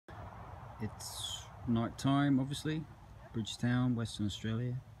It's night time, obviously, Bridgetown, Western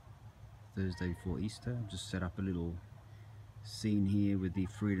Australia, Thursday before Easter. I've just set up a little scene here with the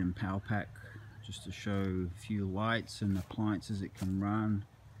Freedom Power Pack just to show a few lights and appliances it can run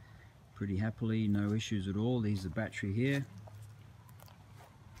pretty happily, no issues at all. There's the battery here.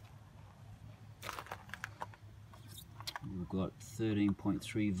 We've got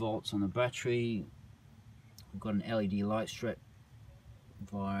 13.3 volts on the battery. We've got an LED light strip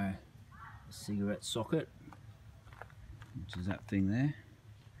via a cigarette socket, which is that thing there.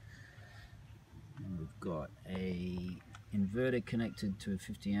 And we've got a inverter connected to a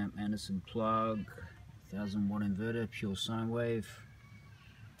 50 amp Anderson plug, 1000 watt inverter, pure sine wave,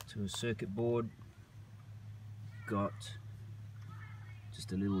 to a circuit board. Got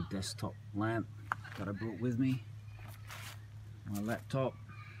just a little desktop lamp that I brought with me, my laptop,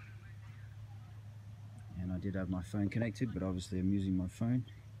 and I did have my phone connected, but obviously I'm using my phone.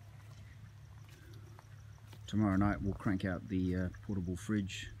 Tomorrow night we'll crank out the portable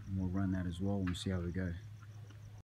fridge and we'll run that as well and see how we go.